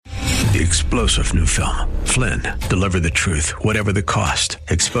The explosive new film, Flynn, deliver the truth, whatever the cost,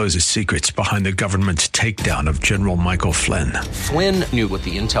 exposes secrets behind the government's takedown of General Michael Flynn. Flynn knew what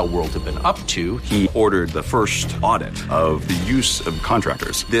the intel world had been up to. He ordered the first audit of the use of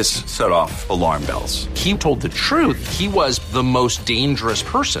contractors. This set off alarm bells. He told the truth. He was the most dangerous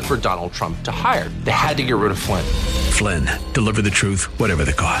person for Donald Trump to hire. They had to get rid of Flynn. Flynn, deliver the truth, whatever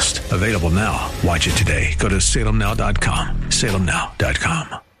the cost. Available now. Watch it today. Go to salemnow.com.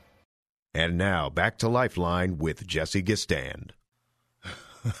 salemnow.com. And now, back to Lifeline with Jesse Gistand.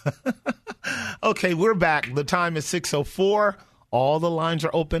 Okay, we're back. The time is 6:04. All the lines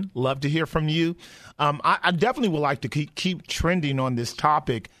are open. Love to hear from you. I definitely would like to keep trending on this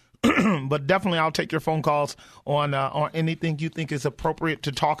topic, but definitely I'll take your phone calls on anything you think is appropriate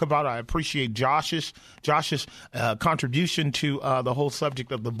to talk about. I appreciate Josh's contribution to the whole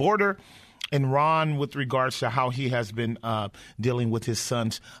subject of the border. And Ron, with regards to how he has been dealing with his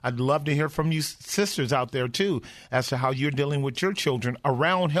sons. I'd love to hear from you sisters out there, too, as to how you're dealing with your children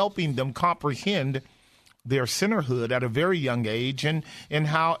around helping them comprehend their sinnerhood at a very young age and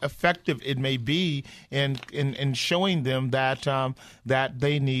how effective it may be in showing them that that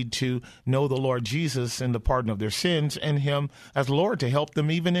they need to know the Lord Jesus and the pardon of their sins and him as Lord to help them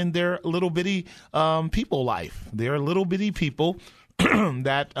even in their little bitty people life. They're little bitty people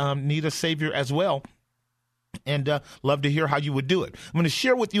that need a Savior as well, and love to hear how you would do it. I'm going to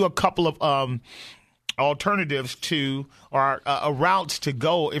share with you a couple of alternatives to or routes to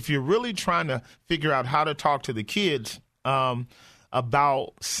go if you're really trying to figure out how to talk to the kids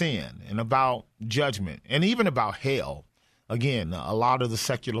about sin and about judgment and even about hell. Again, a lot of the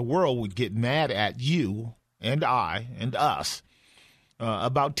secular world would get mad at you and I and us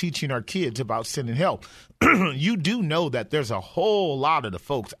about teaching our kids about sin and hell. You do know that there's a whole lot of the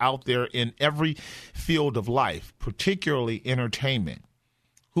folks out there in every field of life, particularly entertainment,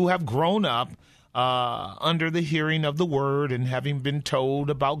 who have grown up under the hearing of the word and having been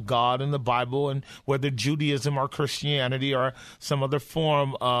told about God and the Bible and whether Judaism or Christianity or some other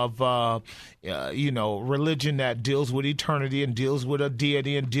form of, religion that deals with eternity and deals with a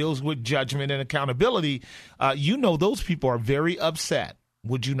deity and deals with judgment and accountability. Those people are very upset.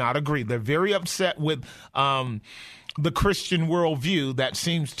 Would you not agree? They're very upset with the Christian worldview that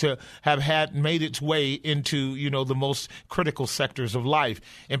seems to have made its way into, the most critical sectors of life,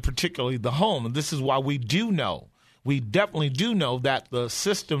 and particularly the home. And this is why we definitely do know that the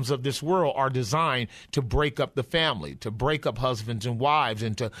systems of this world are designed to break up the family, to break up husbands and wives,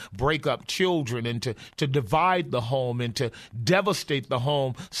 and to break up children, and to divide the home and to devastate the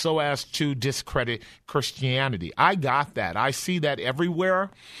home so as to discredit Christianity. I got that. I see that everywhere.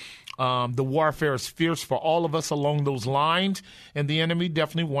 The warfare is fierce for all of us along those lines, and the enemy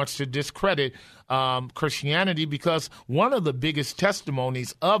definitely wants to discredit Christianity because one of the biggest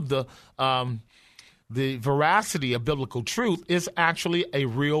testimonies of the veracity of biblical truth is actually a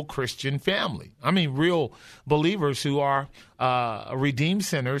real Christian family. I mean, real believers who are redeemed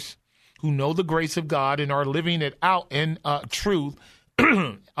sinners who know the grace of God and are living it out in truth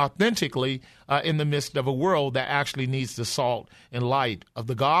authentically in the midst of a world that actually needs the salt and light of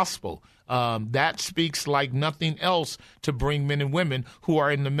the gospel. That speaks like nothing else to bring men and women who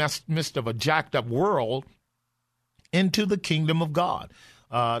are in the midst of a jacked up world into the kingdom of God.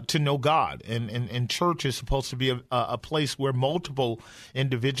 To know God. And church is supposed to be a place where multiple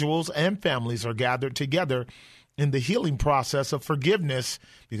individuals and families are gathered together in the healing process of forgiveness,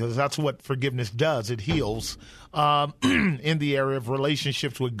 because that's what forgiveness does. It heals in the area of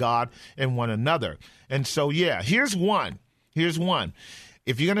relationships with God and one another. And so, here's one.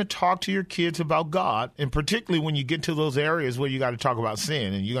 If you're going to talk to your kids about God, and particularly when you get to those areas where you got to talk about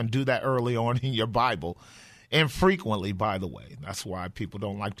sin, and you're going to do that early on in your Bible, and frequently, by the way. That's why people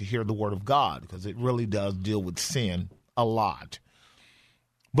don't like to hear the word of God, because it really does deal with sin a lot.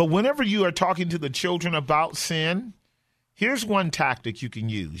 But whenever you are talking to the children about sin, here's one tactic you can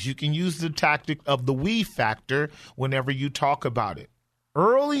use. You can use the tactic of the we factor whenever you talk about it.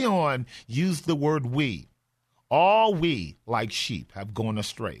 Early on, use the word we. All we, like sheep, have gone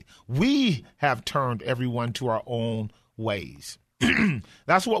astray. We have turned everyone to our own ways.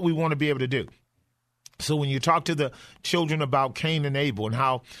 That's what we want to be able to do. So when you talk to the children about Cain and Abel and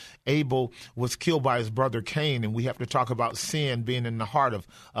how Abel was killed by his brother Cain, and we have to talk about sin being in the heart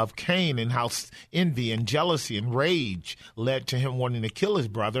of Cain and how envy and jealousy and rage led to him wanting to kill his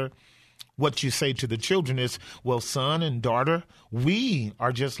brother, what you say to the children is, well, son and daughter, we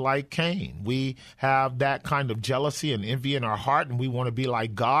are just like Cain. We have that kind of jealousy and envy in our heart, and we want to be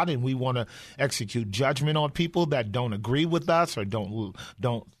like God, and we want to execute judgment on people that don't agree with us or don't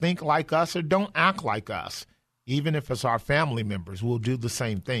think like us or don't act like us. Even if it's our family members, we'll do the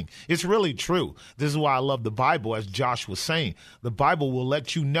same thing. It's really true. This is why I love the Bible, as Josh was saying. The Bible will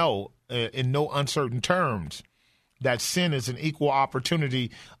let you know in no uncertain terms that sin is an equal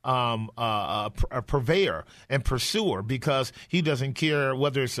opportunity purveyor and pursuer, because he doesn't care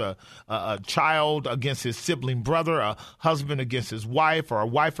whether it's a child against his sibling brother, a husband against his wife, or a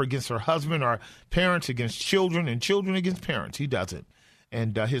wife against her husband, or parents against children, and children against parents. He doesn't.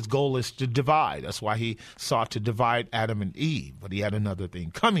 And his goal is to divide. That's why he sought to divide Adam and Eve. But he had another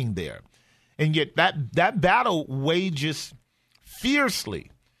thing coming there. And yet that battle wages fiercely.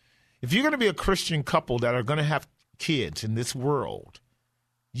 If you're going to be a Christian couple that are going to have kids in this world,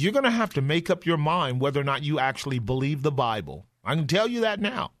 you're going to have to make up your mind whether or not you actually believe the Bible. I can tell you that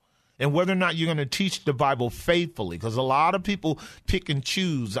now. And whether or not you're going to teach the Bible faithfully, because a lot of people pick and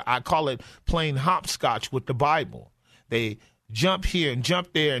choose. I call it playing hopscotch with the Bible. They jump here and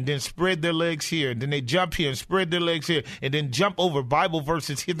jump there and then spread their legs here, and then they jump here and spread their legs here, and then jump over Bible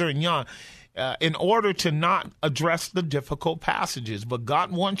verses hither and yon in order to not address the difficult passages. But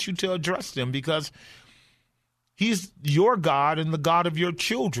God wants you to address them, because he's your God and the God of your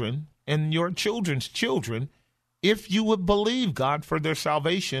children and your children's children, if you would believe God for their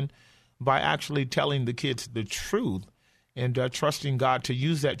salvation by actually telling the kids the truth and trusting God to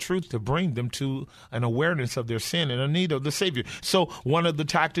use that truth to bring them to an awareness of their sin and a need of the Savior. So one of the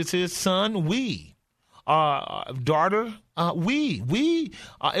tactics is, son, we. Daughter, we.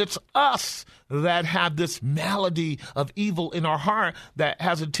 It's us that have this malady of evil in our heart that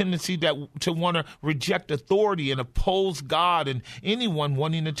has a tendency to want to reject authority and oppose God and anyone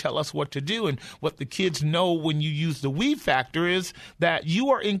wanting to tell us what to do. And what the kids know when you use the we factor is that you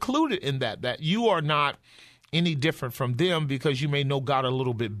are included in that you are not any different from them because you may know God a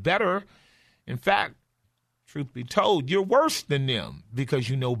little bit better. In fact, truth be told, you're worse than them because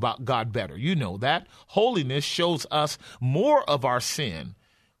you know about God better. You know that. Holiness shows us more of our sin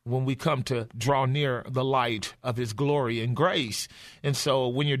when we come to draw near the light of his glory and grace. And so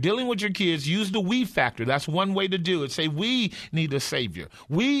when you're dealing with your kids, use the we factor. That's one way to do it. Say, we need a Savior.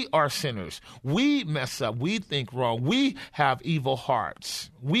 We are sinners. We mess up. We think wrong. We have evil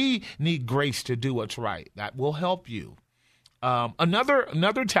hearts. We need grace to do what's right. That will help you.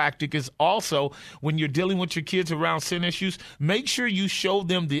 Another tactic is also, when you're dealing with your kids around sin issues, make sure you show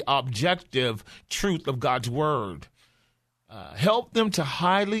them the objective truth of God's word. Help them to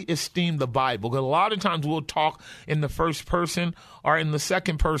highly esteem the Bible. Because a lot of times we'll talk in the first person or in the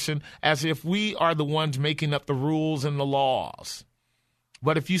second person as if we are the ones making up the rules and the laws.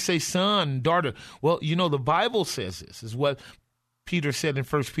 But if you say, son, daughter, well, you know, the Bible says this is what Peter said in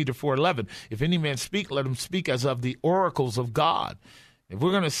 1 Peter 4:11. If any man speak, let him speak as of the oracles of God. If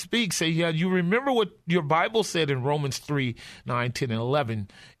we're going to speak, say, yeah, you remember what your Bible said in Romans 3:9, 10, and 11.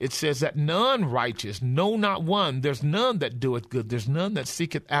 It says that none righteous, no, not one. There's none that doeth good. There's none that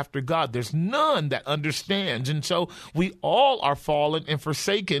seeketh after God. There's none that understands. And so we all are fallen and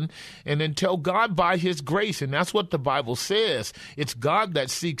forsaken, and until God by his grace, and that's what the Bible says. It's God that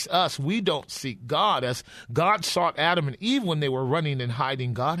seeks us. We don't seek God. As God sought Adam and Eve when they were running and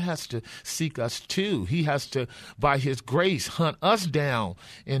hiding, God has to seek us too. He has to, by his grace, hunt us down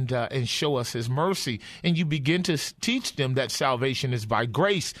and show us his mercy. And you begin to teach them that salvation is by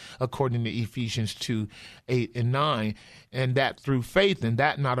grace, according to Ephesians 2:8 and 9, and that through faith, and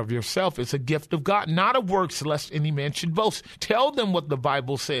that not of yourself. It's a gift of God, not of works, lest any man should boast. Tell them what the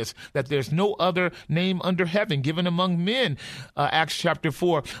Bible says, that there's no other name under heaven given among men, Acts chapter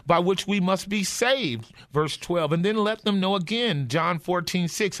 4, by which we must be saved, verse 12. And then let them know again, John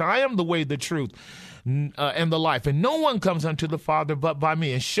 14:6, I am the way, the truth, and the life, and no one comes unto the Father but by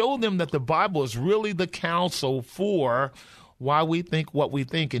me. And show them that the Bible is really the counsel for why we think what we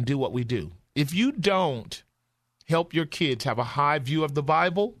think and do what we do. If you don't help your kids have a high view of the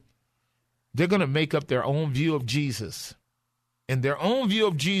Bible, they're going to make up their own view of Jesus. And their own view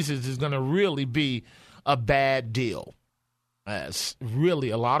of Jesus is going to really be a bad deal.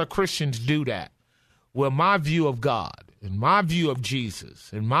 Really, a lot of Christians do that. Well, my view of God, and my view of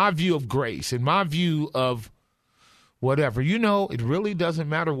Jesus, and my view of grace, and my view of whatever. You know, it really doesn't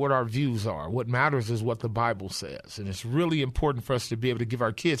matter what our views are. What matters is what the Bible says. And it's really important for us to be able to give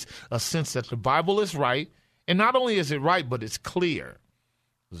our kids a sense that the Bible is right. And not only is it right, but it's clear.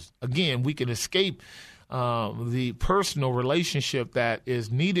 Again, we can escape the personal relationship that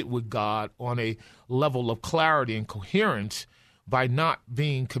is needed with God on a level of clarity and coherence by not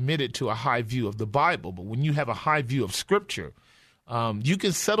being committed to a high view of the Bible. But when you have a high view of Scripture, you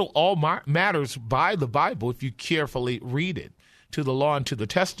can settle all matters by the Bible if you carefully read it. To the law and to the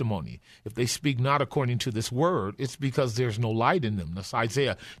testimony. If they speak not according to this word, it's because there's no light in them. That's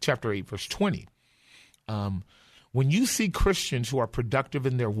Isaiah chapter 8, verse 20. when you see Christians who are productive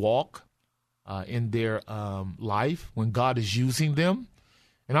in their walk, in their life, when God is using them,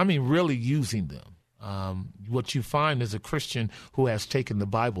 and I mean really using them, what you find is a Christian who has taken the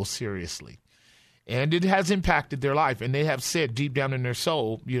Bible seriously. And it has impacted their life. And they have said deep down in their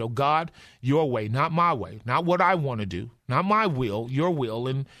soul, God, your way, not my way, not what I want to do, not my will, your will.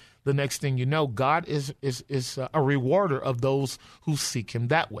 And the next thing you know, God is a rewarder of those who seek him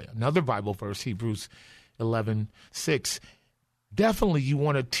that way. Another Bible verse, Hebrews 11:6. Definitely you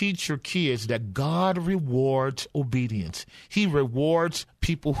want to teach your kids that God rewards obedience. He rewards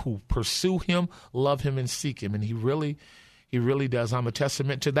people who pursue him, love him, and seek him. And he really does. I'm a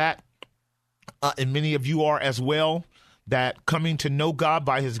testament to that. And many of you are as well, that coming to know God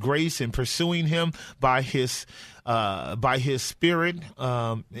by his grace and pursuing him by his spirit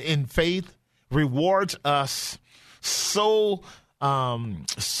in faith rewards us so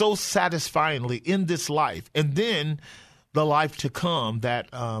satisfyingly in this life. And then the life to come, that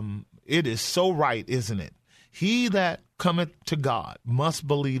it is so right, isn't it? He that cometh to God must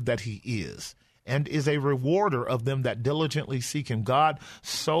believe that he is, and is a rewarder of them that diligently seek him. God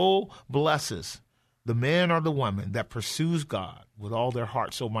so blesses the man or the woman that pursues God with all their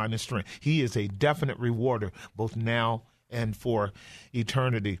heart, soul, mind, and strength. He is a definite rewarder, both now and for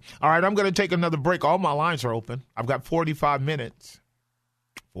eternity. All right, I'm going to take another break. All my lines are open. I've got 45 minutes.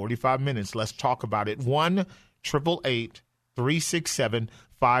 45 minutes. Let's talk about it.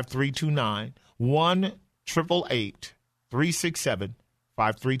 1-888-367-5329.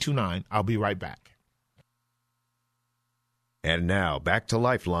 1-888-367-5329. I'll be right back. And now, back to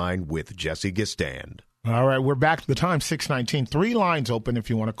Lifeline with Jesse Gistand. All right, we're back to the time, 6:19. 3 lines open if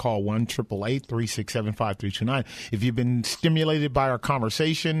you want to call, 1-888-367-5329. If you've been stimulated by our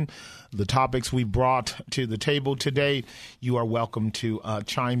conversation, the topics we brought to the table today, you are welcome to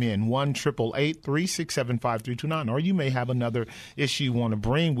chime in, 1-888-367-5329. Or you may have another issue you want to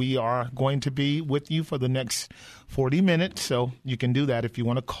bring. We are going to be with you for the next 40 minutes, so you can do that if you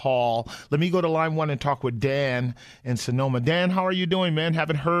want to call. Let me go to line 1 and talk with Dan in Sonoma. Dan, how are you doing, man?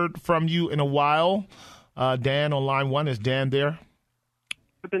 Haven't heard from you in a while. Dan on line 1. Is Dan there?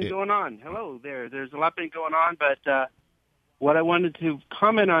 What's been going on? Hello there. There's a lot been going on, but what I wanted to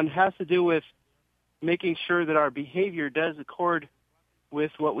comment on has to do with making sure that our behavior does accord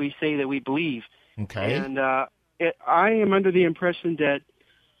with what we say that we believe. Okay. And I am under the impression that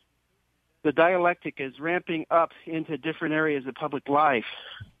the dialectic is ramping up into different areas of public life,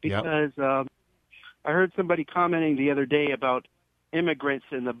 because I heard somebody commenting the other day about immigrants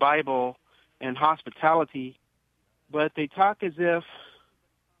in the Bible and hospitality, but they talk as if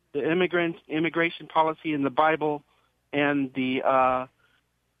the immigration policy in the Bible and the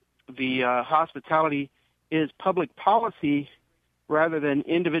hospitality is public policy rather than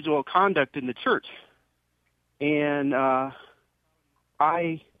individual conduct in the church. And I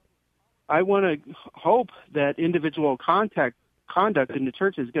want to hope that individual conduct in the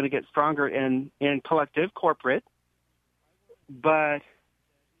church is going to get stronger and collective, corporate, but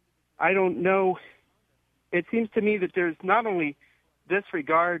I don't know. It seems to me that there's not only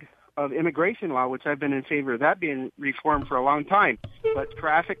disregard of immigration law, which I've been in favor of that being reformed for a long time, but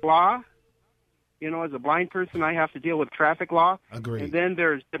traffic law, as a blind person, I have to deal with traffic law. Agreed. And then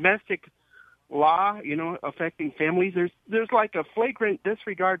there's domestic law, affecting families. There's like a flagrant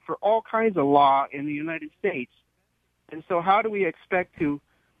disregard for all kinds of law in the United States. And so how do we expect to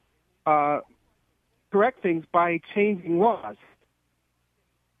correct things by changing laws?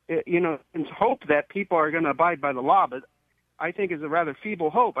 And hope that people are going to abide by the law, but I think is a rather feeble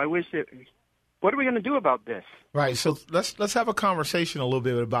hope. I wish that. What are we going to do about this? Right. So let's have a conversation a little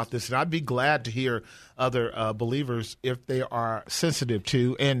bit about this, and I'd be glad to hear other believers if they are sensitive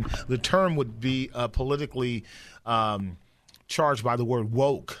to, and the term would be politically charged by the word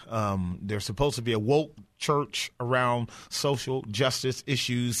woke. There's supposed to be a woke church around social justice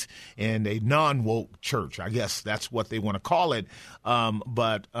issues and a non-woke church. I guess that's what they want to call it.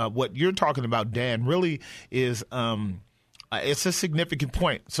 But what you're talking about, Dan, really is it's a significant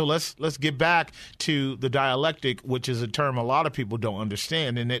point. So let's get back to the dialectic, which is a term a lot of people don't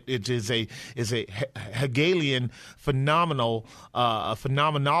understand, and it is a Hegelian phenomenology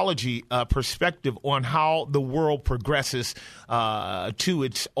perspective on how the world progresses to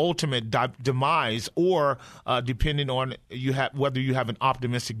its ultimate demise, or depending on whether you have an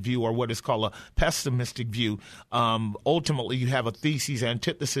optimistic view or what is called a pessimistic view. Ultimately, you have a thesis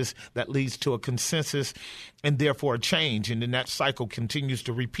antithesis that leads to a consensus and therefore a change. And then that cycle continues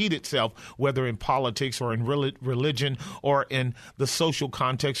to repeat itself, whether in politics or in religion or in the social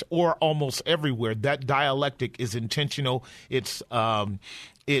context or almost everywhere. That dialectic is intentional. It's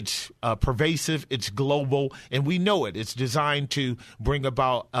It's pervasive. It's global. And we know it. It's designed to bring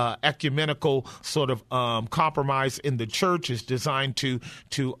about ecumenical sort of compromise in the church. It's designed to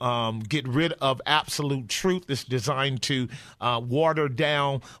get rid of absolute truth. It's designed to water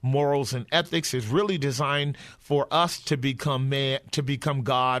down morals and ethics. It's really designed for us to become man, to become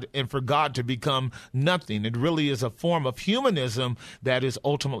God, and for God to become nothing. It really is a form of humanism that is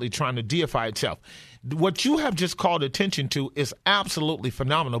ultimately trying to deify itself. What you have just called attention to is absolutely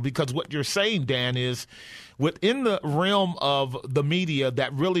phenomenal, because what you're saying, Dan, is within the realm of the media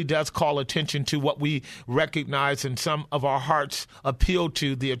that really does call attention to what we recognize and some of our hearts appeal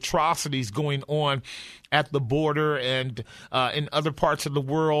to, the atrocities going on at the border and in other parts of the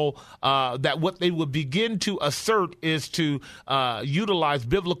world, that what they would begin to assert is to utilize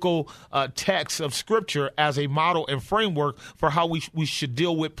biblical texts of Scripture as a model and framework for how we should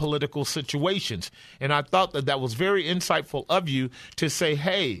deal with political situations. And I thought that was very insightful of you to say,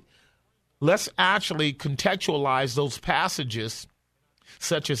 hey, let's actually contextualize those passages,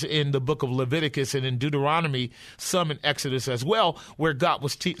 such as in the book of Leviticus and in Deuteronomy, some in Exodus as well, where God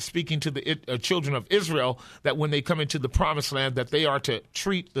was speaking to the children of Israel that when they come into the promised land, that they are to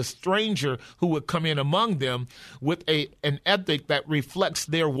treat the stranger who would come in among them with an ethic that reflects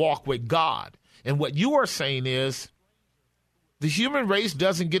their walk with God. And what you are saying is the human race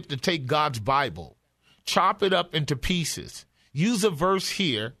doesn't get to take God's Bible, chop it up into pieces, use a verse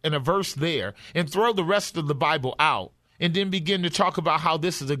here and a verse there, and throw the rest of the Bible out, and then begin to talk about how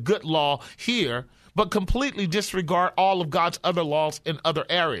this is a good law here, but completely disregard all of God's other laws in other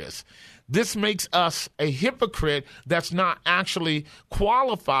areas. This makes us a hypocrite that's not actually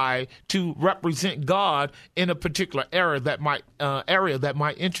qualified to represent God in a particular area that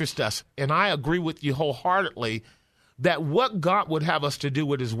might interest us. And I agree with you wholeheartedly that what God would have us to do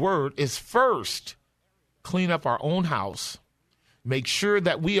with his word is first clean up our own house, make sure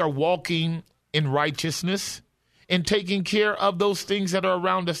that we are walking in righteousness and taking care of those things that are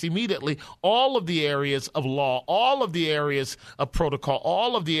around us immediately. All of the areas of law, all of the areas of protocol,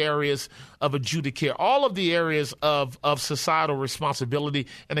 all of the areas of adjudicare, all of the areas of societal responsibility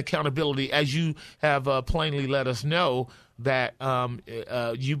and accountability, as you have plainly let us know that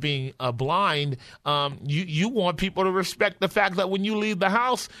you being blind, you want people to respect the fact that when you leave the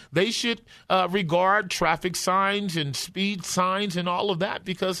house, they should regard traffic signs and speed signs and all of that,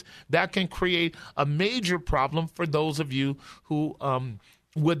 because that can create a major problem for those of you who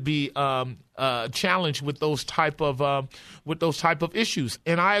would be challenged with those type of issues.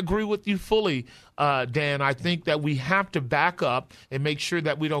 And I agree with you fully, Dan. I think that we have to back up and make sure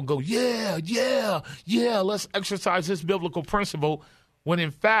that we don't go, let's exercise this biblical principle, when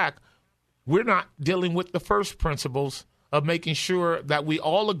in fact we're not dealing with the first principles of making sure that we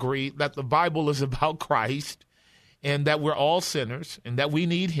all agree that the Bible is about Christ and that we're all sinners and that we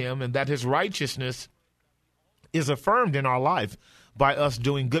need him and that his righteousness is affirmed in our life by us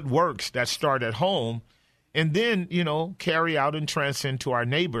doing good works that start at home and then, carry out and transcend to our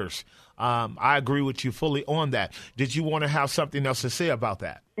neighbors. I agree with you fully on that. Did you want to have something else to say about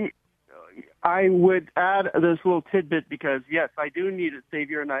that? I would add this little tidbit because, yes, I do need a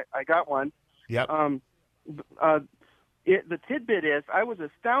savior, and I got one. Yep. The tidbit is I was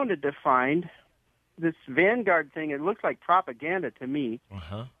astounded to find this Vanguard thing. It looks like propaganda to me.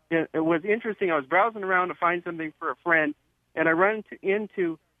 Uh-huh. It was interesting. I was browsing around to find something for a friend, and I run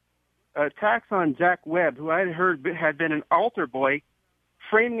into attacks on Jack Webb, who I had heard had been an altar boy,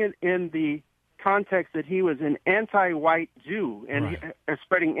 framing it in the context that he was an anti-white Jew and right.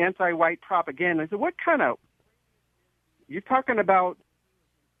 Spreading anti-white propaganda. I said, what kind of... You're talking about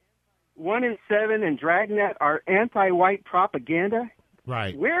 1 in 7 and Dragnet are anti-white propaganda?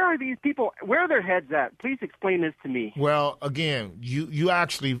 Right. Where are these people? Where are their heads at? Please explain this to me. Well, again, you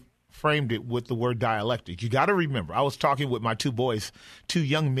actually framed it with the word dialectic. You got to remember, I was talking with my two boys, two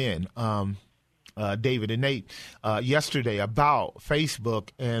young men, David and Nate, yesterday about Facebook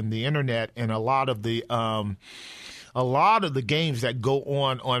and the internet and a lot of the games that go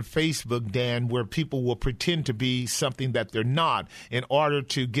on Facebook, Dan, where people will pretend to be something that they're not in order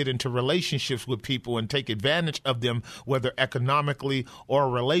to get into relationships with people and take advantage of them, whether economically or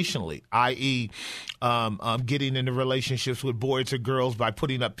relationally, i.e. Getting into relationships with boys or girls by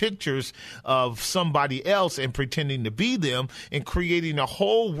putting up pictures of somebody else and pretending to be them and creating a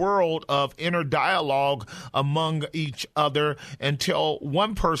whole world of inner dialogue among each other until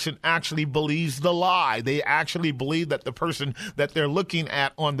one person actually believes the lie. They actually believe that the person that they're looking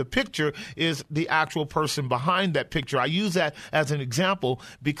at on the picture is the actual person behind that picture. I use that as an example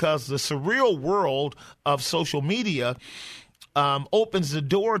because the surreal world of social media opens the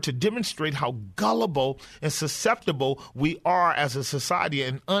door to demonstrate how gullible and susceptible we are as a society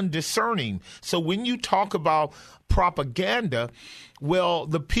and undiscerning. So when you talk about propaganda, well,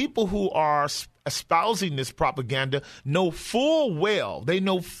 the people who are espousing this propaganda know full well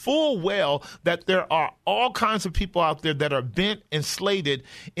that there are all kinds of people out there that are bent and slated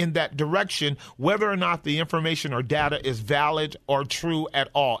in that direction, whether or not the information or data is valid or true at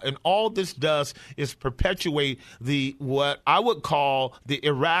all. And all this does is perpetuate what I would call the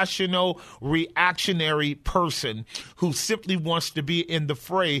irrational, reactionary person who simply wants to be in the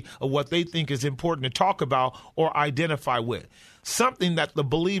fray of what they think is important to talk about or identify with. Something that the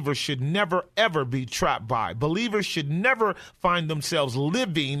believer should never, ever be trapped by. Believers should never find themselves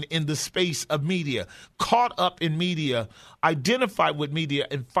living in the space of media, caught up in media, identified with media,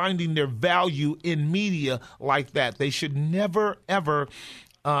 and finding their value in media like that. They should never, ever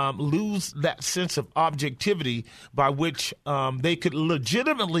lose that sense of objectivity by which they could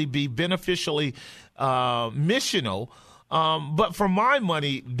legitimately be beneficially missional. But for my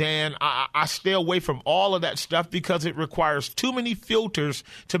money, Dan, I stay away from all of that stuff because it requires too many filters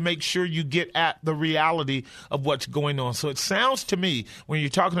to make sure you get at the reality of what's going on. So it sounds to me, when you're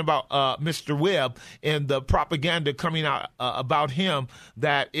talking about Mr. Webb and the propaganda coming out about him,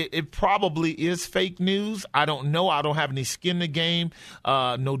 that it probably is fake news. I don't know. I don't have any skin in the game,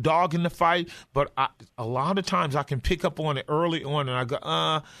 no dog in the fight. But a lot of times I can pick up on it early on, and I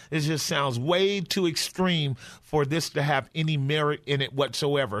go, it just sounds way too extreme for this to have any merit in it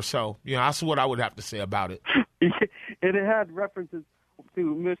whatsoever. So, that's what I would have to say about it. It had references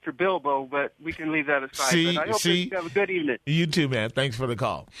to Mr. Bilbo, but we can leave that aside. But I hope you have a good evening. You too, man. Thanks for the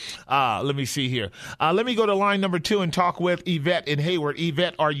call. Let me see here. Let me go to line number 2 and talk with Yvette in Hayward.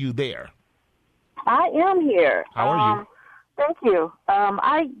 Yvette, are you there? I am here. How are you? Thank you.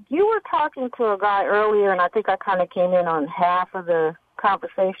 You were talking to a guy earlier, and I think I kind of came in on half of the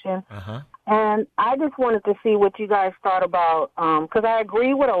conversation. Uh-huh. And I just wanted to see what you guys thought about, because I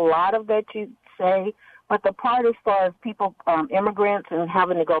agree with a lot of that you say, but the part as far as people, immigrants and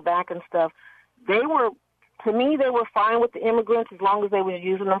having to go back and stuff, they were fine with the immigrants as long as they were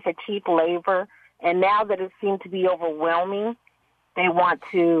using them for cheap labor. And now that it seemed to be overwhelming, they want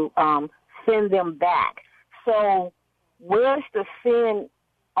to send them back. So where's the sin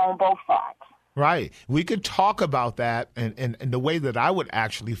on both sides? Right. We could talk about that, and the way that I would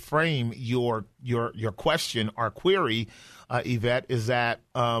actually frame your question or query, Yvette, is that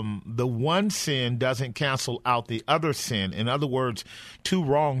the one sin doesn't cancel out the other sin. In other words, two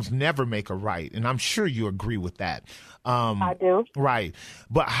wrongs never make a right, and I'm sure you agree with that. I do. Right.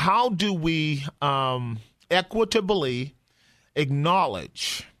 But how do we equitably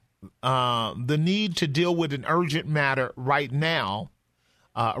acknowledge the need to deal with an urgent matter right now,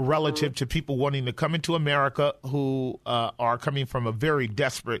 relative to people wanting to come into America who are coming from a very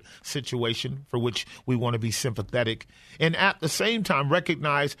desperate situation for which we want to be sympathetic, and at the same time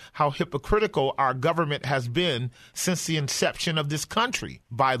recognize how hypocritical our government has been since the inception of this country,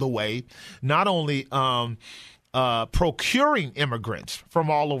 by the way, not only procuring immigrants from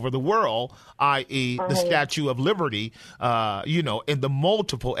all over the world, i.e. the Statue of Liberty, and the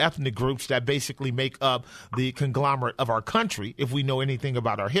multiple ethnic groups that basically make up the conglomerate of our country. If we know anything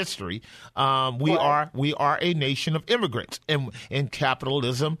about our history, we are a nation of immigrants, and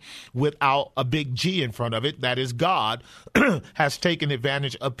capitalism without a big G in front of it, that is God, has taken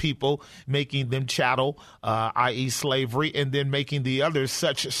advantage of people, making them chattel, i.e. slavery, and then making the others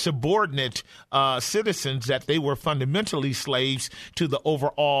such subordinate citizens that they were fundamentally slaves to the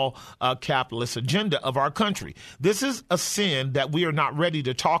overall capitalist agenda of our country. This is a sin that we are not ready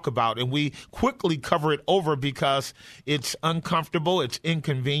to talk about, and we quickly cover it over because it's uncomfortable, it's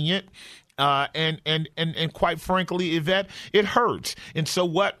inconvenient, and quite frankly, Yvette, it hurts. And so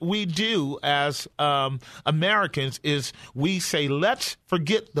what we do as Americans is we say, let's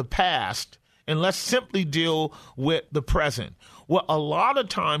forget the past and let's simply deal with the present. Well, a lot of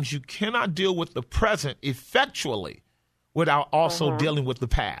times you cannot deal with the present effectually without also dealing with the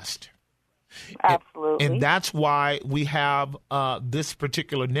past. Absolutely. And that's why we have this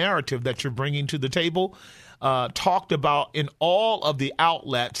particular narrative that you're bringing to the table, talked about in all of the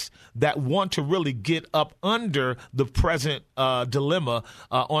outlets that want to really get up under the present dilemma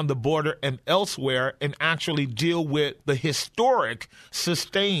on the border and elsewhere and actually deal with the historic,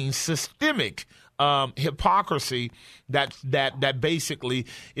 sustained, systemic hypocrisy that basically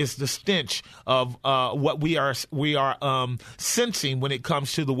is the stench of what we are sensing when it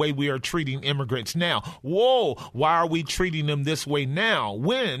comes to the way we are treating immigrants now. Whoa, why are we treating them this way now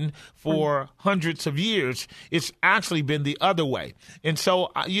when for hundreds of years it's actually been the other way? And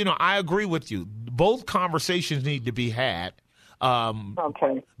so, I agree with you. Both conversations need to be had.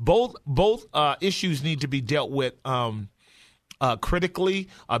 Okay. Both issues need to be dealt with critically,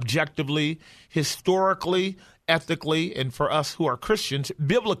 objectively, historically, ethically, and for us who are Christians,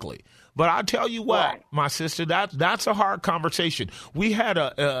 biblically. But I'll tell you what, my sister, that's a hard conversation. We had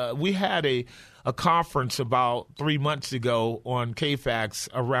a conference about 3 months ago on KFAX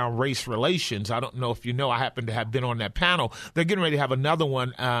around race relations. I don't know if you know, I happen to have been on that panel. They're getting ready to have another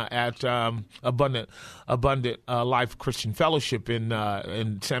one at Abundant Life Christian Fellowship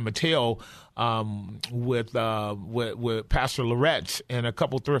in San Mateo with Pastor Loretz and a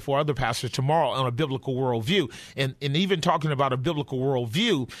couple, 3 or 4 other pastors tomorrow on a biblical worldview. And even talking about a biblical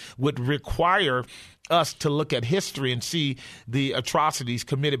worldview would require us to look at history and see the atrocities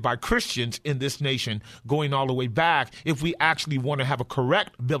committed by Christians in this nation going all the way back if we actually want to have a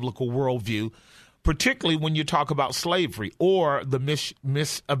correct biblical worldview, particularly when you talk about slavery or the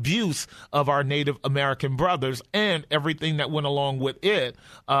misabuse of our Native American brothers and everything that went along with it,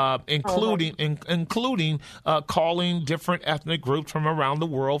 including calling different ethnic groups from around the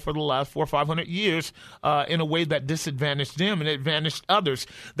world for the last 400 or 500 years in a way that disadvantaged them and advantaged others.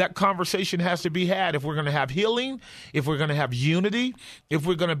 That conversation has to be had if we're going to have healing, if we're going to have unity, if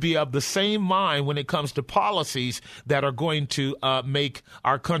we're going to be of the same mind when it comes to policies that are going to make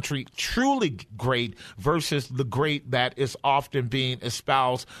our country truly great versus the great that is often being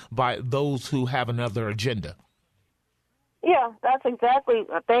espoused by those who have another agenda. Yeah, that's exactly.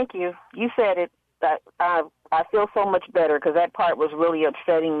 Thank you. You said it. That I feel so much better because that part was really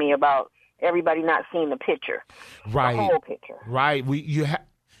upsetting me about everybody not seeing the picture, right? The whole picture, right?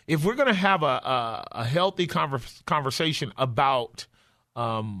 If we're going to have a healthy conversation about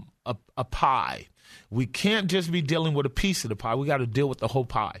a pie, we can't just be dealing with a piece of the pie. We got to deal with the whole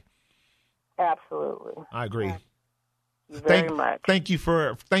pie. Absolutely. I agree. Very much. Thank you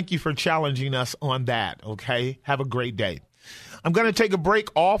for challenging us on that. Okay. Have a great day. I'm going to take a break.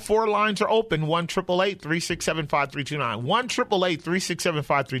 All 4 lines are open. 1-888-367-5329.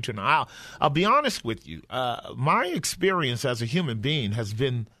 1-888-367-5329. I'll be honest with you. My experience as a human being has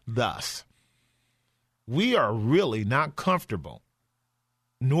been thus. We are really not comfortable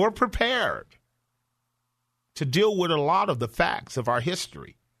nor prepared to deal with a lot of the facts of our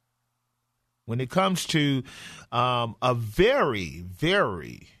history. When it comes to a very,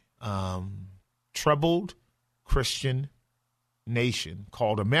 very troubled Christian nation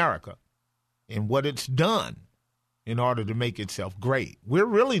called America and what it's done in order to make itself great, we're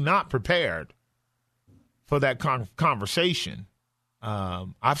really not prepared for that conversation.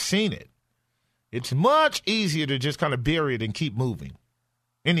 I've seen it. It's much easier to just kind of bury it and keep moving.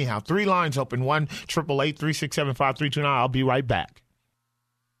 Anyhow, 3 lines open, 1-888-367-5329. I'll be right back.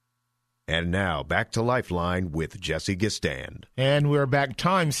 And now, back to Lifeline with Jesse Gistand. And we're back.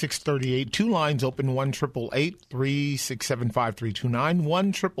 Time 6:38. 2 lines open,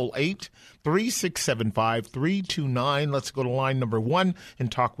 1-888-367-5329. 1-888-367-5329. Let's go to line number 1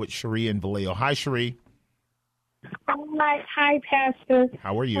 and talk with Cherie in Vallejo. Hi, Cherie. Hi, Pastor.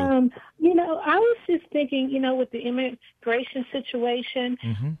 How are you? I was just thinking, with the immigration situation,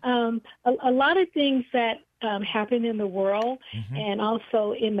 a lot of things that happen in the world and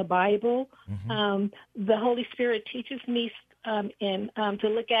also in the Bible, the Holy Spirit teaches me to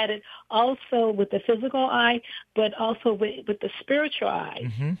look at it also with the physical eye, but also with the spiritual eye.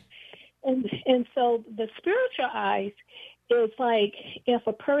 And so the spiritual eyes is like if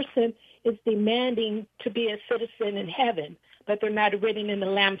a person is demanding to be a citizen in heaven, but they're not written in the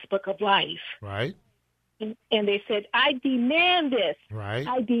Lamb's Book of Life. Right. And they said, I demand this. Right.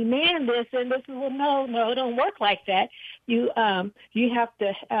 I demand this. And this is, well, no, it don't work like that. You have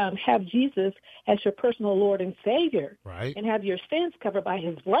to have Jesus as your personal Lord and Savior. Right. And have your sins covered by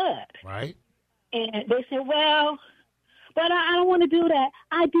his blood. Right. And they said, well, but I don't want to do that.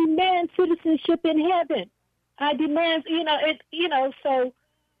 I demand citizenship in heaven. I demand, so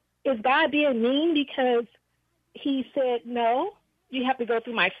is God being mean because he said, no, you have to go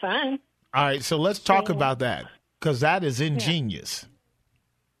through my son? All right, so let's talk about that because that is ingenious. Yeah.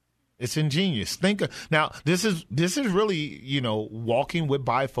 It's ingenious. Now, this is really, walking with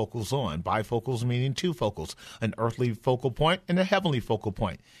bifocals on. Bifocals meaning 2 focals, an earthly focal point and a heavenly focal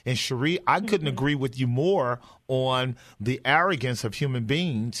point. And Cherie, I couldn't agree with you more on the arrogance of human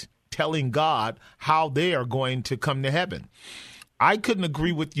beings telling God how they are going to come to heaven. I couldn't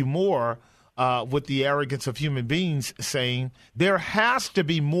agree with you more with the arrogance of human beings saying there has to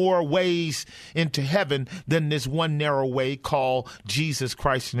be more ways into heaven than this one narrow way called Jesus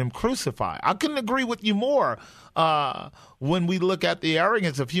Christ and him crucified. I couldn't agree with you more when we look at the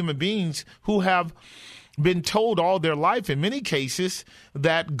arrogance of human beings who have been told all their life, in many cases,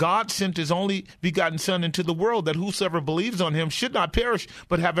 that God sent his only begotten Son into the world, that whosoever believes on him should not perish,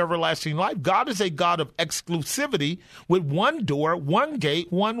 but have everlasting life. God is a God of exclusivity with one door, one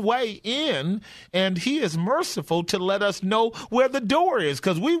gate, one way in, and he is merciful to let us know where the door is,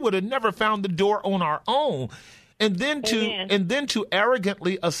 because we would have never found the door on our own. And then to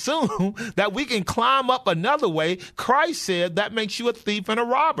arrogantly assume that we can climb up another way. Christ said that makes you a thief and a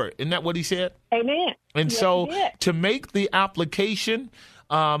robber. Isn't that what he said? Amen. And so to make the application,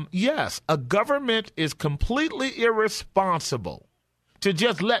 yes, a government is completely irresponsible to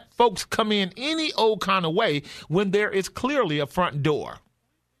just let folks come in any old kind of way when there is clearly a front door.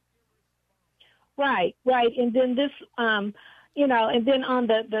 Right. And then this, and then on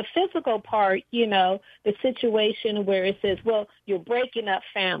the physical part, the situation where it says, well, you're breaking up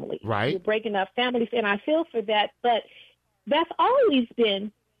families. Right. You're breaking up families. And I feel for that. But that's always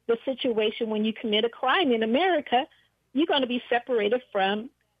been the situation when you commit a crime in America. You're going to be separated from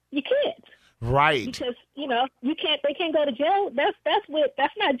your kids. Right. Because, they can't go to jail.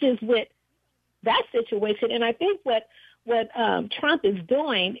 That's not just with that situation. And I think what Trump is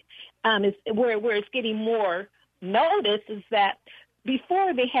doing is where it's getting more notice is that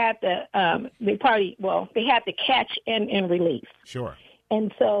before they had they had the catch and release. Sure.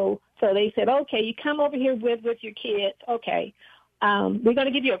 And so they said, okay, you come over here with your kids. Okay, we're going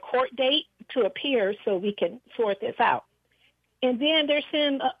to give you a court date to appear so we can sort this out. And then they're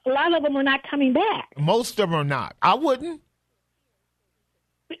saying a lot of them are not coming back. Most of them are not. I wouldn't.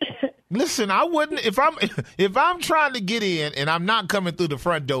 Listen, I wouldn't if I'm trying to get in and I'm not coming through the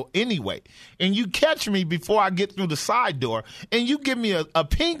front door anyway, and you catch me before I get through the side door, and you give me a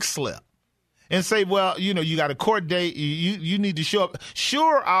pink slip and say, well, you got a court date, you need to show up.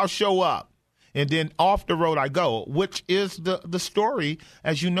 Sure, I'll show up. And then off the road I go, which is the story,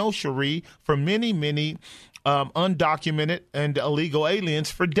 as you know, Cherie, for many, many undocumented and illegal aliens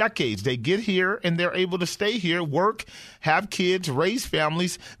for decades. They get here and they're able to stay here, work, have kids, raise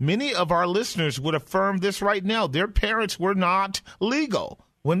families. Many of our listeners would affirm this right now. Their parents were not legal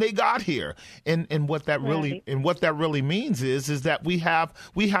when they got here. And what that really means is that we have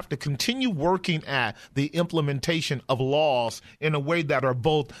to continue working at the implementation of laws in a way that are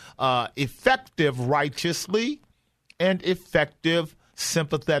both effective righteously and effective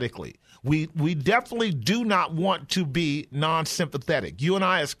sympathetically. We definitely do not want to be non-sympathetic. You and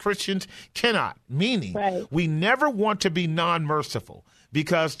I as Christians cannot, meaning we never want to be non-merciful,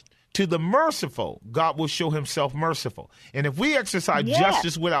 because to the merciful, God will show himself merciful. And if we exercise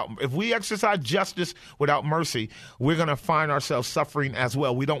justice without mercy, we're going to find ourselves suffering as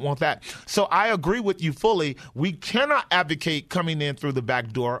well. We don't want that. So I agree with you fully. We cannot advocate coming in through the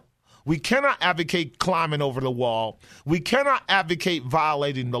back door. We cannot advocate climbing over the wall. We cannot advocate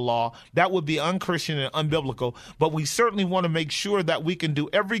violating the law. That would be unchristian and unbiblical. But we certainly want to make sure that we can do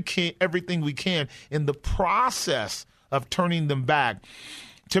everything we can in the process of turning them back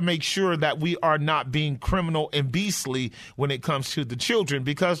to make sure that we are not being criminal and beastly when it comes to the children.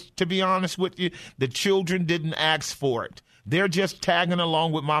 Because, to be honest with you, the children didn't ask for it. They're just tagging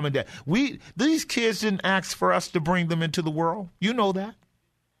along with mom and dad. These kids didn't ask for us to bring them into the world. You know that.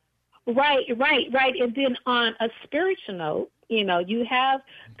 Right. And then on a spiritual note, you have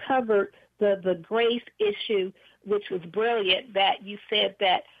covered the grace issue, which was brilliant, that you said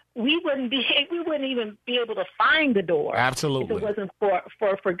that we wouldn't even be able to find the door. Absolutely. If it wasn't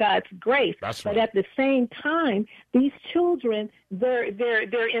for God's grace. That's right. But at the same time, these children, they're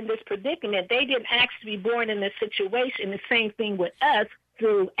in this predicament. They didn't ask to be born in this situation. The same thing with us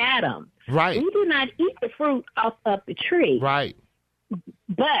through Adam. Right. We did not eat the fruit off of the tree. Right.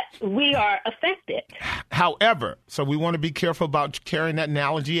 But we are affected. However, so we want to be careful about carrying that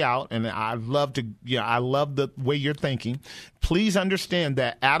analogy out. And I love the way you're thinking. Please understand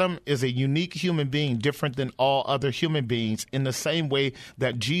that Adam is a unique human being, different than all other human beings, in the same way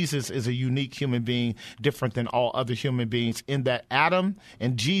that Jesus is a unique human being, different than all other human beings, in that Adam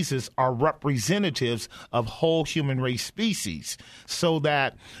and Jesus are representatives of whole human race species. So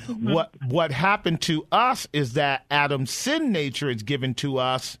that what happened to us is that Adam's sin nature is given to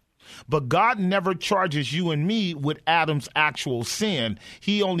us, but God never charges you and me with Adam's actual sin.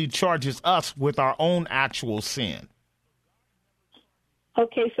 He only charges us with our own actual sin.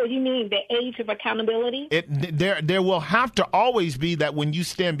 Okay, so you mean the age of accountability? There will have to always be that when you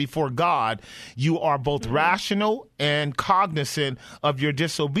stand before God, you are both rational and cognizant of your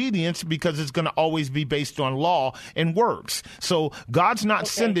disobedience, because it's going to always be based on law and works. So God's not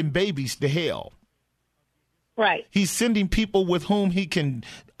sending babies to hell. Right. He's sending people with whom he can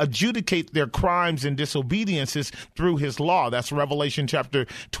adjudicate their crimes and disobediences through his law. That's Revelation chapter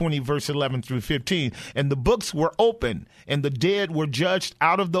 20, verse 11 through 15. And the books were open, and the dead were judged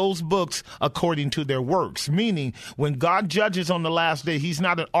out of those books according to their works. Meaning, when God judges on the last day, he's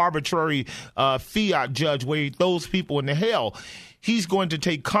not an arbitrary fiat judge where he throws people into hell. He's going to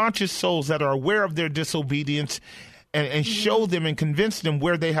take conscious souls that are aware of their disobedience and show them and convince them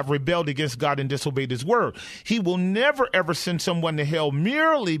where they have rebelled against God and disobeyed his word. He will never, ever send someone to hell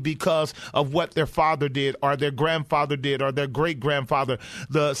merely because of what their father did or their grandfather did or their great-grandfather.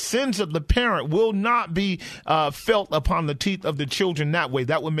 The sins of the parent will not be felt upon the teeth of the children that way.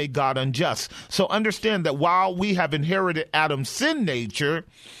 That would make God unjust. So understand that while we have inherited Adam's sin nature,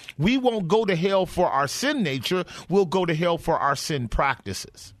 we won't go to hell for our sin nature. We'll go to hell for our sin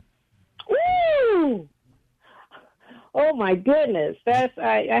practices. Woo! Oh, my goodness.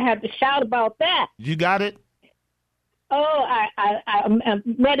 I had to shout about that. You got it? Oh, I'm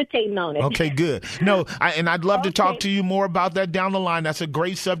meditating on it. Okay, good. No, I'd love to talk to you more about that down the line. That's a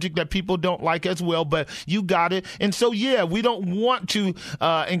great subject that people don't like as well, but you got it. And so, yeah, we don't want to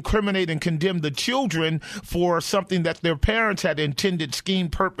incriminate and condemn the children for something that their parents had intended,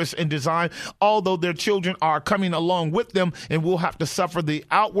 schemed, purpose, and design, although their children are coming along with them and will have to suffer the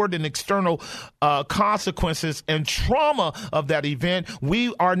outward and external consequences and trauma of that event.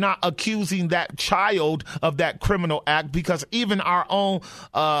 We are not accusing that child of that criminal act, because even our own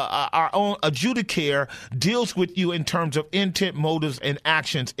adjudicator deals with you in terms of intent, motives, and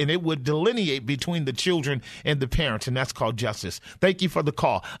actions, and it would delineate between the children and the parents, and that's called justice. Thank you for the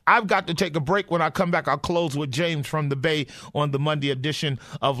call. I've got to take a break. When I come back, I'll close with James from the Bay on the Monday edition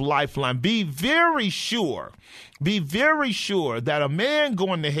of Lifeline. Be very sure that a man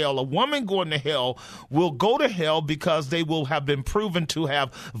going to hell, a woman going to hell, will go to hell because they will have been proven to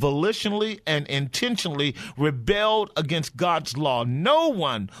have volitionally and intentionally rebelled against God's law. No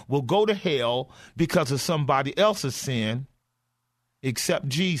one will go to hell because of somebody else's sin except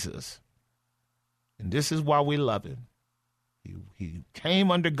Jesus. And this is why we love him. He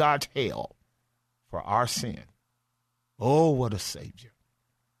came under God's hell for our sin. Oh, what a Savior.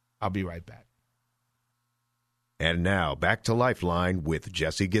 I'll be right back. And now, back to Lifeline with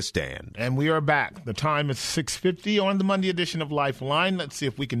Jesse Gistand. And we are back. The time is 6:50 on the Monday edition of Lifeline. Let's see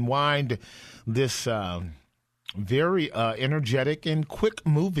if we can wind this very energetic and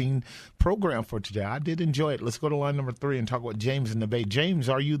quick-moving program for today. I did enjoy it. Let's go to line number 3 and talk with James in the Bay. James,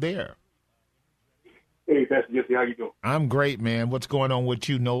 are you there? Hey, Pastor Jesse, how you doing? I'm great, man. What's going on with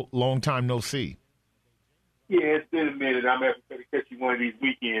you? Long time no see. Yeah, it's been a minute. I'm happy to catch you one of these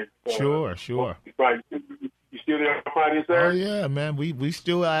weekends. Sure. You still there on Friday and Saturday? Oh, yeah, man. We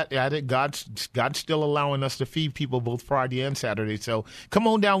still at it. God's still allowing us to feed people both Friday and Saturday. So come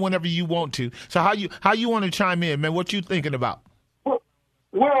on down whenever you want to. So how you want to chime in, man? What you thinking about? Well,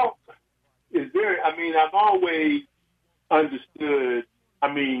 I've always understood,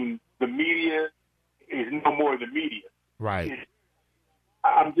 the media is no more the media. Right.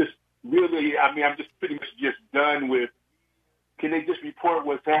 I'm just pretty much just done with, can they just report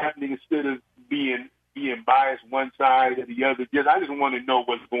what's happening instead of being biased one side or the other? I just want to know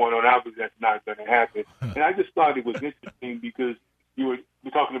what's going on. Obviously, that's not going to happen. And I just thought it was interesting because we're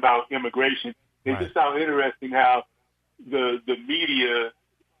talking about immigration. It just sounds interesting how the media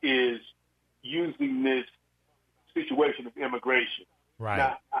is using this situation of immigration. Right.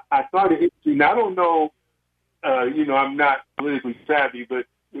 Now, I thought it interesting. I don't know, I'm not politically savvy, but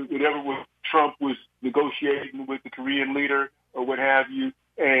whatever Trump was negotiating with the Korean leader or what have you,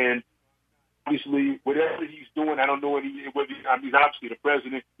 and obviously, whatever he's doing, I don't know whether he's obviously the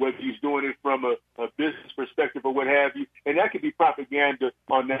president, whether he's doing it from a business perspective or what have you, and that could be propaganda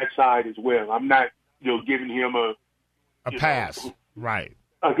on that side as well. I'm not, giving him a pass, right?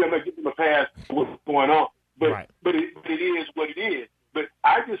 I'm not giving him a pass for what's going on, but it is what it is. But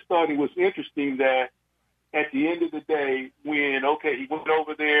I just thought it was interesting that at the end of the day, when he went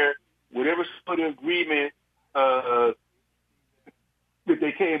over there, whatever sort of agreement that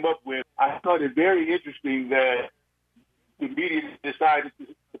they came up with, I thought it very interesting that the media decided to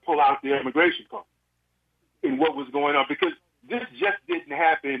pull out the immigration card and what was going on, because this just didn't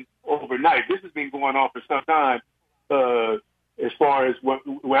happen overnight. This has been going on for some time, as far as what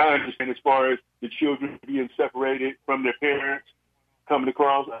I understand, as far as the children being separated from their parents coming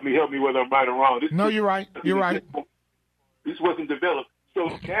across. Help me whether I'm right or wrong. You're right. You're right. This wasn't developed.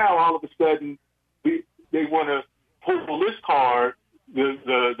 So now all of a sudden they want to pull this card.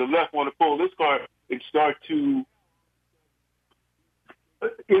 The left want to pull this card and start to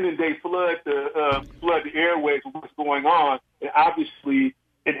inundate, flood the airways with what's going on. And obviously,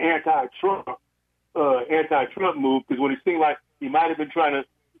 an anti-Trump anti-Trump move, because when it seemed like he might have been trying to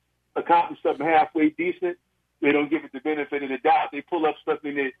accomplish something halfway decent, they don't give it the benefit of the doubt. They pull up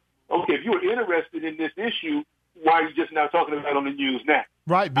something that, okay, if you were interested in this issue, why are you just now talking about it on the news now?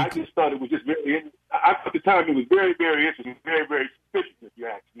 Right. I just thought it was just I thought the timing was very, very interesting, very, very suspicious, if you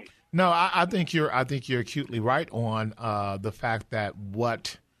ask me. No, I think you're acutely right on the fact that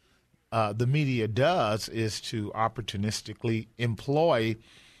what the media does is to opportunistically employ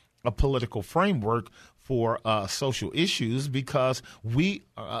a political framework for social issues, because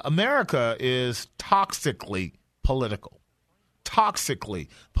America is toxically political.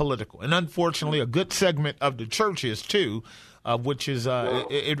 And unfortunately, a good segment of the church is too, which is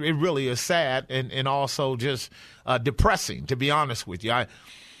it really is sad and also just depressing, to be honest with you.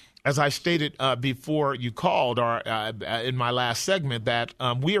 As I stated before you called, or in my last segment, that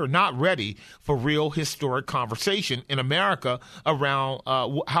we are not ready for real historic conversation in America around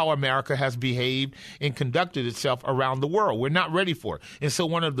how America has behaved and conducted itself around the world. We're not ready for it. And so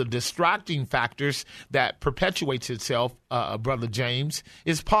one of the distracting factors that perpetuates itself, Brother James,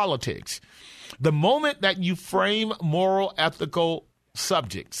 is politics. The moment that you frame moral, ethical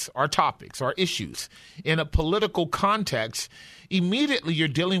subjects or topics or issues in a political context, immediately you're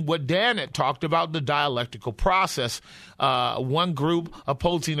dealing with Dan had talked about, the dialectical process, one group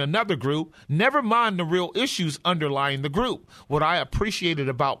opposing another group, never mind the real issues underlying the group. What I appreciated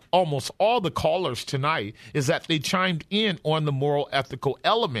about almost all the callers tonight is that they chimed in on the moral, ethical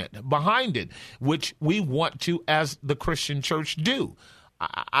element behind it, which we want to, as the Christian church, do.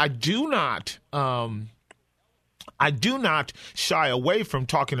 I do not shy away from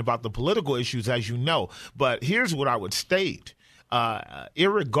talking about the political issues, as you know, but here's what I would state.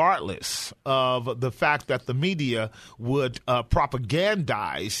 Irregardless of the fact that the media would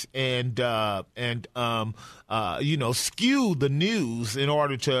propagandize and skew the news in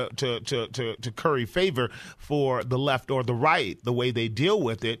order to curry favor for the left or the right, the way they deal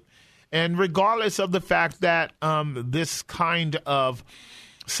with it, and regardless of the fact that this kind of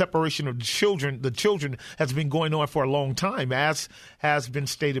separation of the children has been going on for a long time, as has been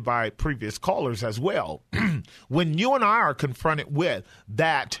stated by previous callers as well. When you and I are confronted with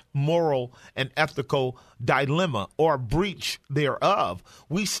that moral and ethical dilemma or breach thereof,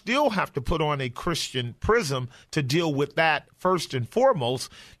 we still have to put on a Christian prism to deal with that first and foremost,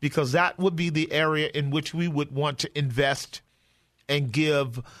 because that would be the area in which we would want to invest and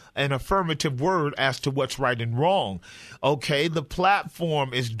give an affirmative word as to what's right and wrong. Okay, the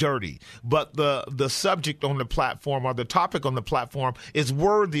platform is dirty, but the subject on the platform or the topic on the platform is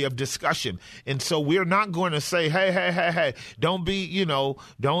worthy of discussion. And so we're not going to say, hey, don't be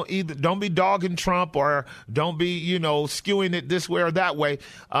dogging Trump, or don't be, skewing it this way or that way.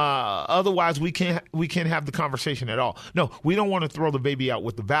 Otherwise we can't have the conversation at all. No, we don't want to throw the baby out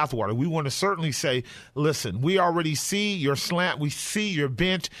with the bathwater. We want to certainly say, listen, we already see your slant, we see your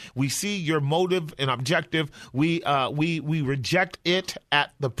bent, we see your motive and objective. We reject it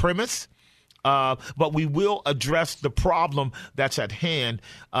at the premise, but we will address the problem that's at hand,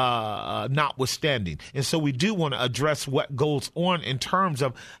 notwithstanding. And so we do want to address what goes on in terms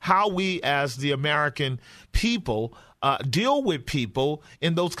of how we, as the American people, deal with people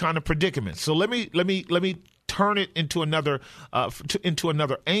in those kind of predicaments. So let me turn it into another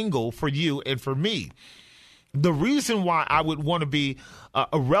angle for you and for me. The reason why I would want to be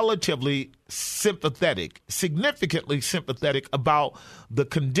relatively significantly sympathetic about the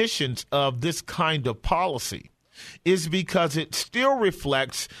conditions of this kind of policy is because it still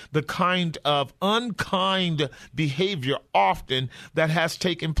reflects the kind of unkind behavior often that has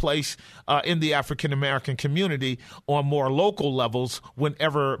taken place in the African-American community on more local levels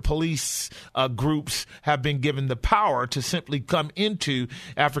whenever police groups have been given the power to simply come into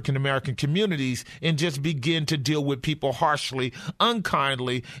African-American communities and just begin to deal with people harshly,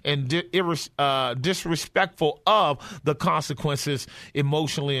 unkindly, and disrespectful of the consequences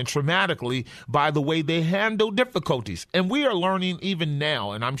emotionally and traumatically by the way they handle difficulties. And we are learning even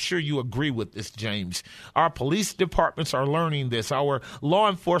now, and I'm sure you agree with this, James. Our police departments are learning this. Our law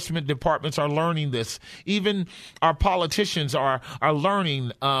enforcement departments are learning this. Even our politicians are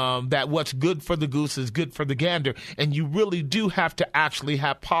learning that what's good for the goose is good for the gander. And you really do have to actually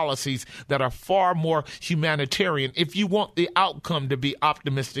have policies that are far more humanitarian if you want the outcome to be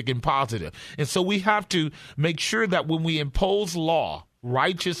optimistic and positive. And so we have to make sure that when we impose law,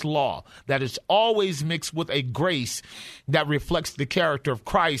 righteous law that is always mixed with a grace that reflects the character of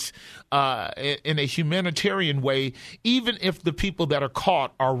Christ in a humanitarian way, even if the people that are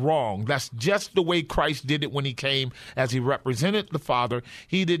caught are wrong. That's just the way Christ did it when he came as he represented the Father.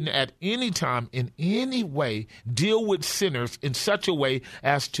 He didn't at any time in any way deal with sinners in such a way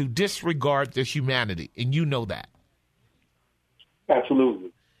as to disregard their humanity. And you know that. Absolutely.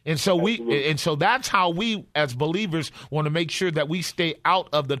 And so that's how we as believers want to make sure that we stay out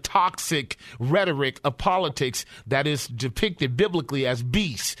of the toxic rhetoric of politics that is depicted biblically as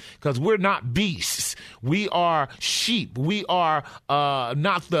beasts, because we're not beasts. We are sheep. We are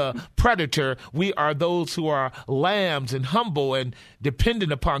not the predator. We are those who are lambs and humble and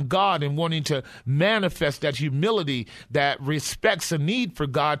dependent upon God and wanting to manifest that humility that respects a need for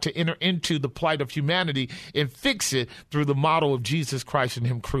God to enter into the plight of humanity and fix it through the model of Jesus Christ and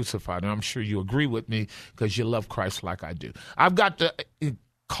him crucified. And I'm sure you agree with me because you love Christ like I do. I've got to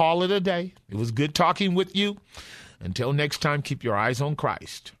call it a day. It was good talking with you. Until next time, keep your eyes on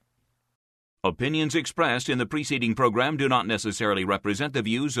Christ. Opinions expressed in the preceding program do not necessarily represent the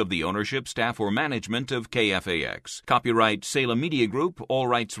views of the ownership, staff, or management of KFAX. Copyright Salem Media Group, all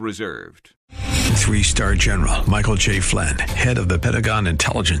rights reserved. 3-star General Michael J. Flynn, head of the Pentagon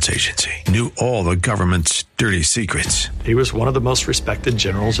Intelligence Agency, knew all the government's dirty secrets. He was one of the most respected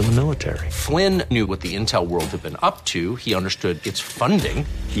generals in the military. Flynn knew what the intel world had been up to. He understood its funding.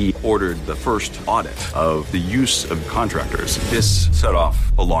 He ordered the first audit of the use of contractors. This set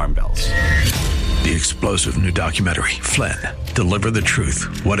off alarm bells. The explosive new documentary, Flynn, Deliver the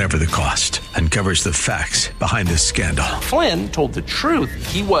Truth, Whatever the Cost, uncovers the facts behind this scandal. Flynn told the truth.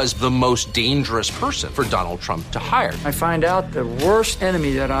 He was the most dangerous person for Donald Trump to hire. I find out the worst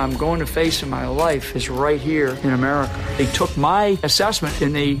enemy that I'm going to face in my life is right here in America. They took my assessment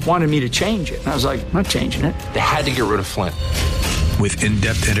and they wanted me to change it. And I was like, I'm not changing it. They had to get rid of Flynn. With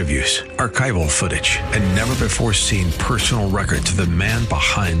in-depth interviews, archival footage, and never-before-seen personal records of the man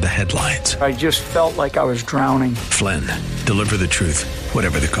behind the headlines. I just felt like I was drowning. Flynn, Deliver the Truth,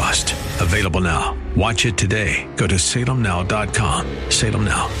 Whatever the Cost. Available now. Watch it today. Go to salemnow.com.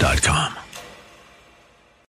 salemnow.com.